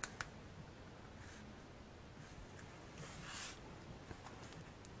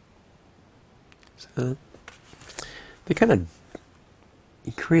 So they kind of,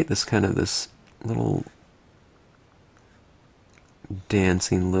 you create this kind of this little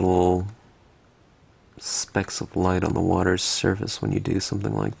dancing little specks of light on the water's surface when you do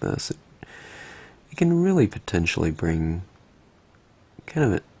something like this. It can really potentially bring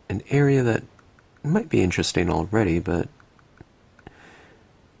kind of an area that might be interesting already, but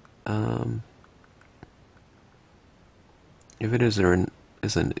if it is or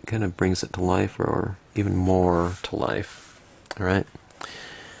isn't, it kind of brings it to life, or even more to life. Alright?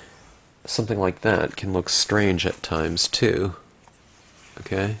 Something like that can look strange at times too.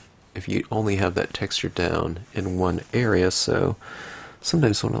 Okay? If you only have that texture down in one area, so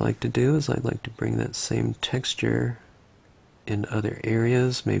sometimes what I like to do is I like to bring that same texture in other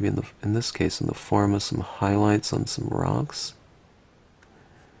areas, maybe in this case in the form of some highlights on some rocks.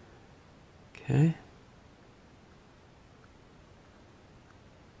 Okay.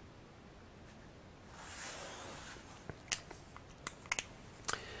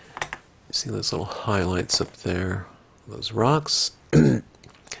 See those little highlights up there, those rocks?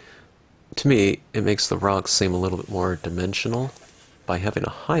 To me, it makes the rocks seem a little bit more dimensional by having a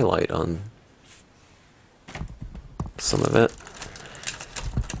highlight on some of it.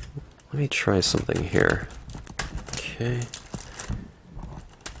 Let me try something here. Okay.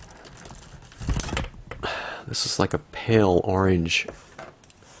 This is like a pale orange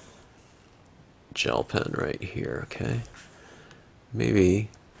gel pen right here, okay? Maybe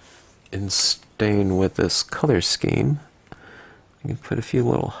and staying with this color scheme, I can put a few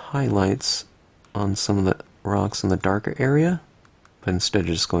little highlights on some of the rocks in the darker area, but instead of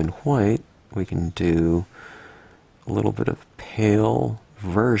just going white, we can do a little bit of pale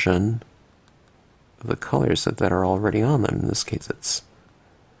version of the colors that are already on them. In this case, it's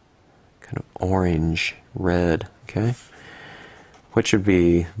kind of orange, red, okay? Which would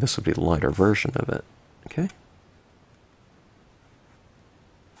be, this would be the lighter version of it, okay?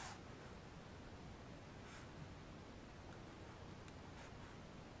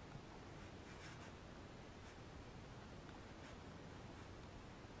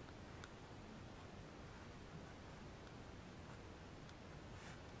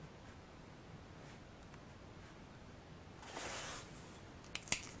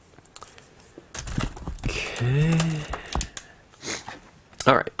 Okay.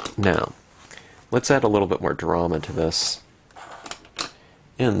 All right, now let's add a little bit more drama to this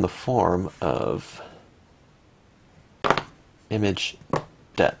in the form of image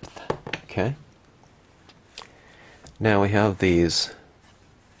depth. Okay. Now we have these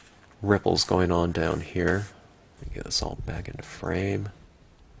ripples going on down here. Let me get this all back into frame.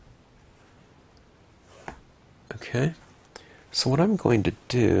 Okay. So what I'm going to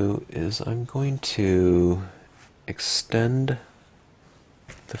do is I'm going to extend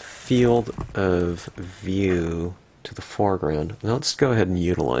the field of view to the foreground. Now let's go ahead and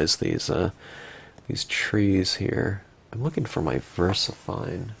utilize these trees here. I'm looking for my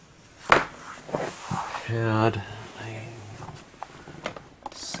VersaFine pad.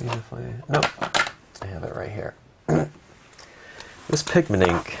 Let's see if I... Nope. I have it right here. This pigment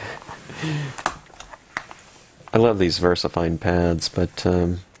ink. I love these VersaFine pads, but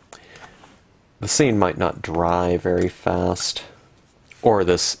the scene might not dry very fast, or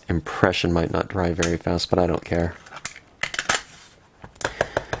this impression might not dry very fast, but I don't care.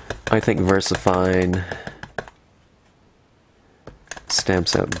 I think VersaFine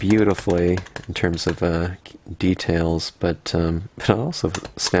stamps out beautifully in terms of details, but it also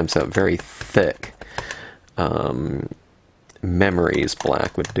stamps out very thick. Memories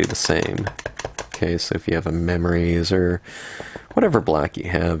black would do the same. Okay, so if you have a Memories or whatever black you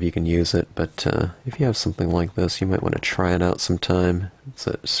have, you can use it, but if you have something like this, you might want to try it out sometime. It's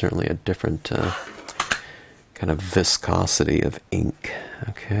certainly a different kind of viscosity of ink.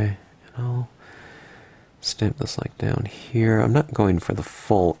 Okay, and I'll stamp this like down here. I'm not going for the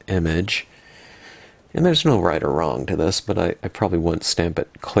full image, and there's no right or wrong to this, but I probably wouldn't stamp it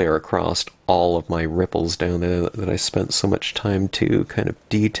clear across all of my ripples down there that I spent so much time to kind of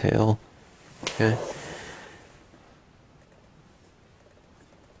detail. Okay.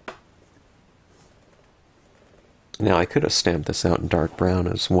 Now I could have stamped this out in dark brown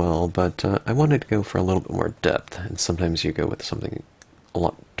as well, but I wanted to go for a little bit more depth, and sometimes you go with something a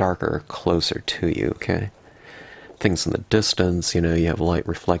lot darker, closer to you, okay? Things in the distance, you know, you have light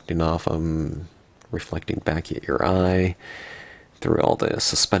reflecting off them, reflecting back at your eye, through all the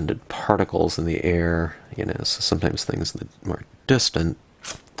suspended particles in the air, you know, so sometimes things that are more distant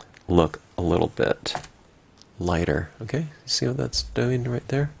look a little bit lighter. Okay, see what that's doing right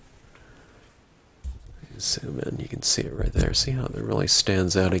there? Zoom in, you can see it right there. See how it really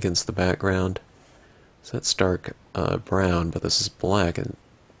stands out against the background? So that's dark brown, but this is black, and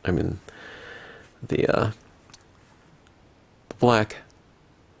I mean the black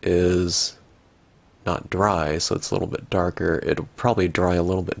is not dry, so it's a little bit darker. It'll probably dry a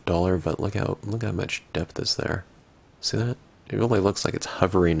little bit duller, but look how much depth is there. See that? It really looks like it's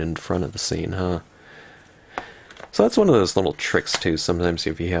hovering in front of the scene, huh? So that's one of those little tricks too. Sometimes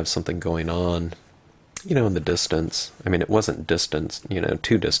if you have something going on, you know, in the distance. I mean, it wasn't distant, you know,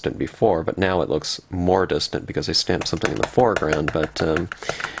 too distant before, but now it looks more distant because I stamped something in the foreground. But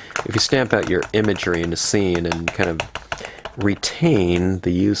if you stamp out your imagery in a scene and kind of retain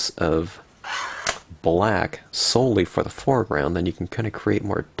the use of black solely for the foreground, then you can kind of create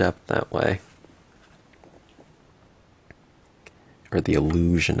more depth that way. Or the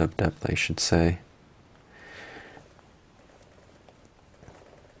illusion of depth, I should say.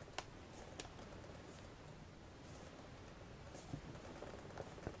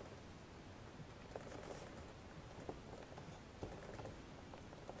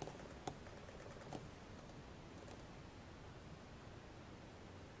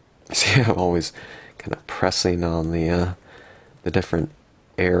 See, I'm always kind of pressing on the different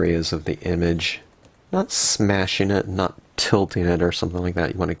areas of the image, not smashing it, not tilting it or something like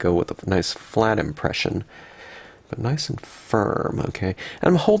that. You want to go with a nice flat impression, but nice and firm, okay? And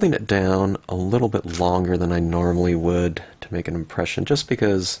I'm holding it down a little bit longer than I normally would to make an impression, just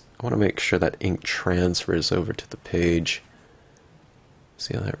because I want to make sure that ink transfers over to the page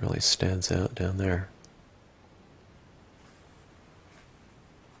See how that really stands out down there?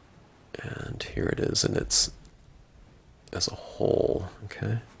 And here it is, and it's as a whole,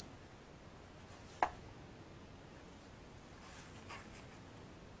 okay?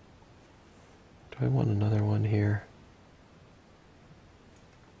 Do I want another one here?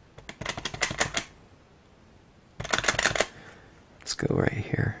 Let's go right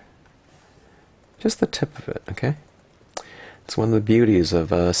here. Just the tip of it, okay? It's one of the beauties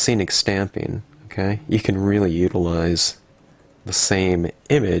of scenic stamping, okay? You can really utilize the same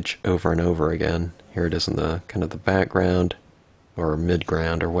image over and over again. Here it is in the kind of the background or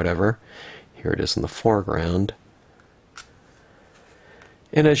midground or whatever. Here it is in the foreground.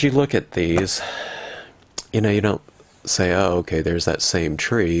 And as you look at these, you know, you don't say, oh, okay, there's that same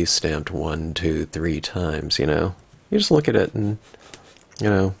tree stamped 1, 2, 3 times, you know. You just look at it and, you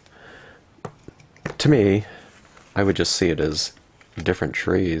know, to me, I would just see it as different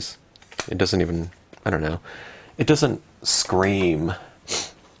trees. It doesn't even, I don't know, it doesn't scream,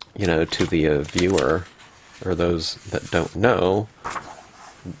 you know, to the viewer or those that don't know,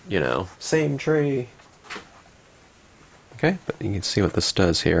 you know, same tree. Okay, but you can see what this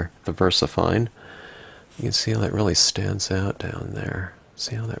does here, the VersaFine. You can see how that really stands out down there.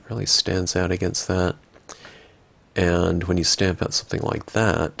 See how that really stands out against that? And when you stamp out something like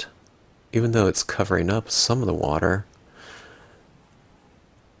that, even though it's covering up some of the water,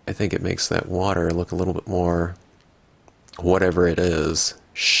 I think it makes that water look a little bit more, whatever it is,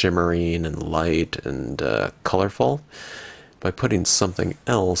 shimmering and light and colorful, by putting something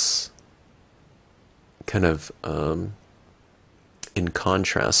else kind of in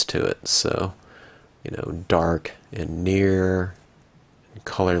contrast to it. So, you know, dark and near and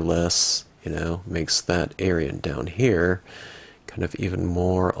colorless, you know, makes that area down here kind of even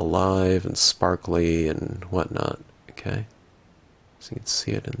more alive and sparkly and whatnot, okay? So you can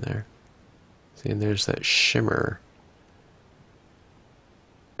see it in there. See, and there's that shimmer.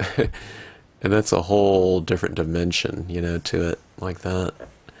 And that's a whole different dimension, you know, to it, like that.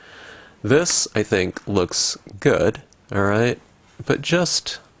 This, I think, looks good, alright? But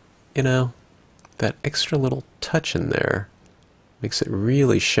just, you know, that extra little touch in there makes it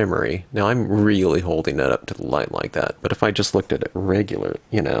really shimmery. Now, I'm really holding it up to the light like that, but if I just looked at it regular,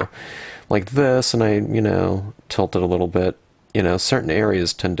 you know, like this, and I, you know, tilt it a little bit, you know, certain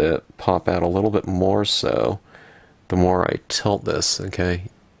areas tend to pop out a little bit more so the more I tilt this, okay?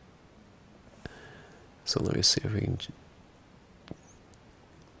 So let me see if we can...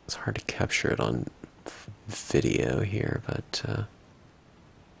 It's hard to capture it on video here, but...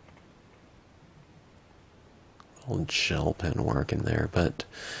 old gel pen work in there, but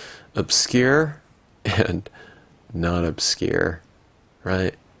obscure and not obscure,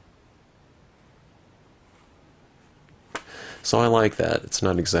 right? So I like that. It's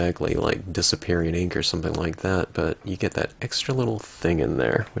not exactly like disappearing ink or something like that, but you get that extra little thing in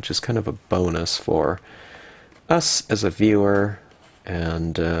there, which is kind of a bonus for us as a viewer,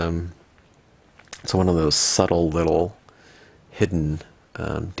 and it's one of those subtle little hidden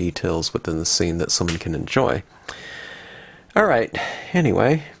details within the scene that someone can enjoy. Alright,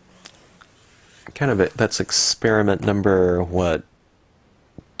 anyway, kind of that's experiment number, what,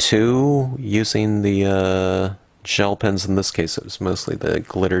 2, using the gel pens. In this case it was mostly the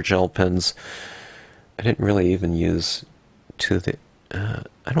glitter gel pens. I didn't really even use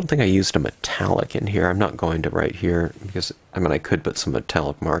I don't think I used a metallic in here. I'm not going to right here, because, I mean, I could put some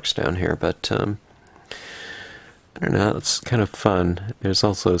metallic marks down here, but I don't know, it's kind of fun. There's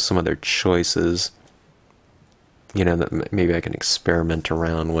also some other choices, you know, that maybe I can experiment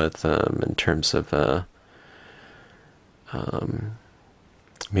around with in terms of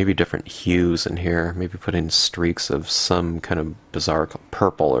maybe different hues in here. Maybe putting streaks of some kind of bizarre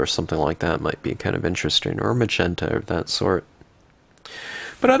purple or something like that might be kind of interesting, or magenta of that sort.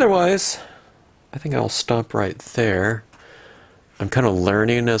 But otherwise, I think I'll stop right there. I'm kind of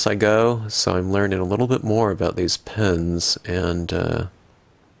learning as I go, so I'm learning a little bit more about these pens and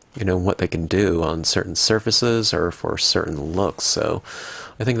you know, what they can do on certain surfaces or for certain looks. So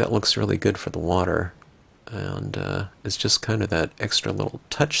I think that looks really good for the water, and it's just kind of that extra little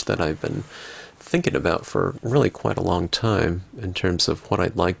touch that I've been thinking about for really quite a long time in terms of what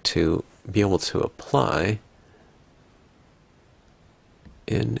I'd like to be able to apply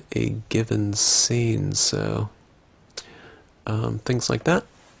in a given scene. So things like that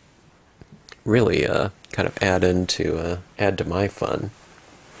really kind of add to my fun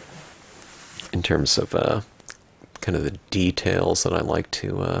in terms of kind of the details that I like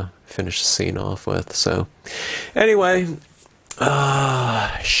to finish the scene off with. So anyway,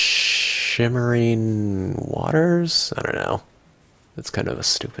 shimmering waters, I don't know, That's kind of a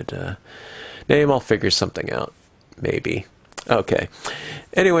stupid name. I'll figure something out. Maybe. Okay.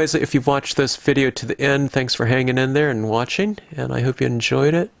 Anyways, if you've watched this video to the end, thanks for hanging in there and watching, and I hope you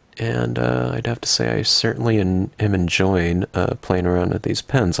enjoyed it. And I'd have to say I certainly am enjoying playing around with these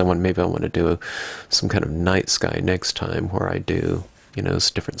pens. Maybe I want to do some kind of night sky next time where I do, you know,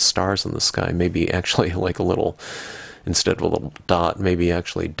 different stars in the sky. Maybe actually like a little, instead of a little dot, maybe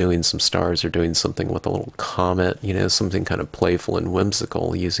actually doing some stars or doing something with a little comet, you know, something kind of playful and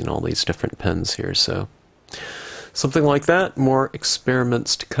whimsical using all these different pens here. So something like that, more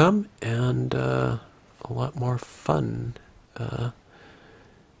experiments to come, and a lot more fun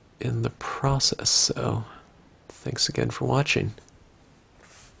in the process. So thanks again for watching.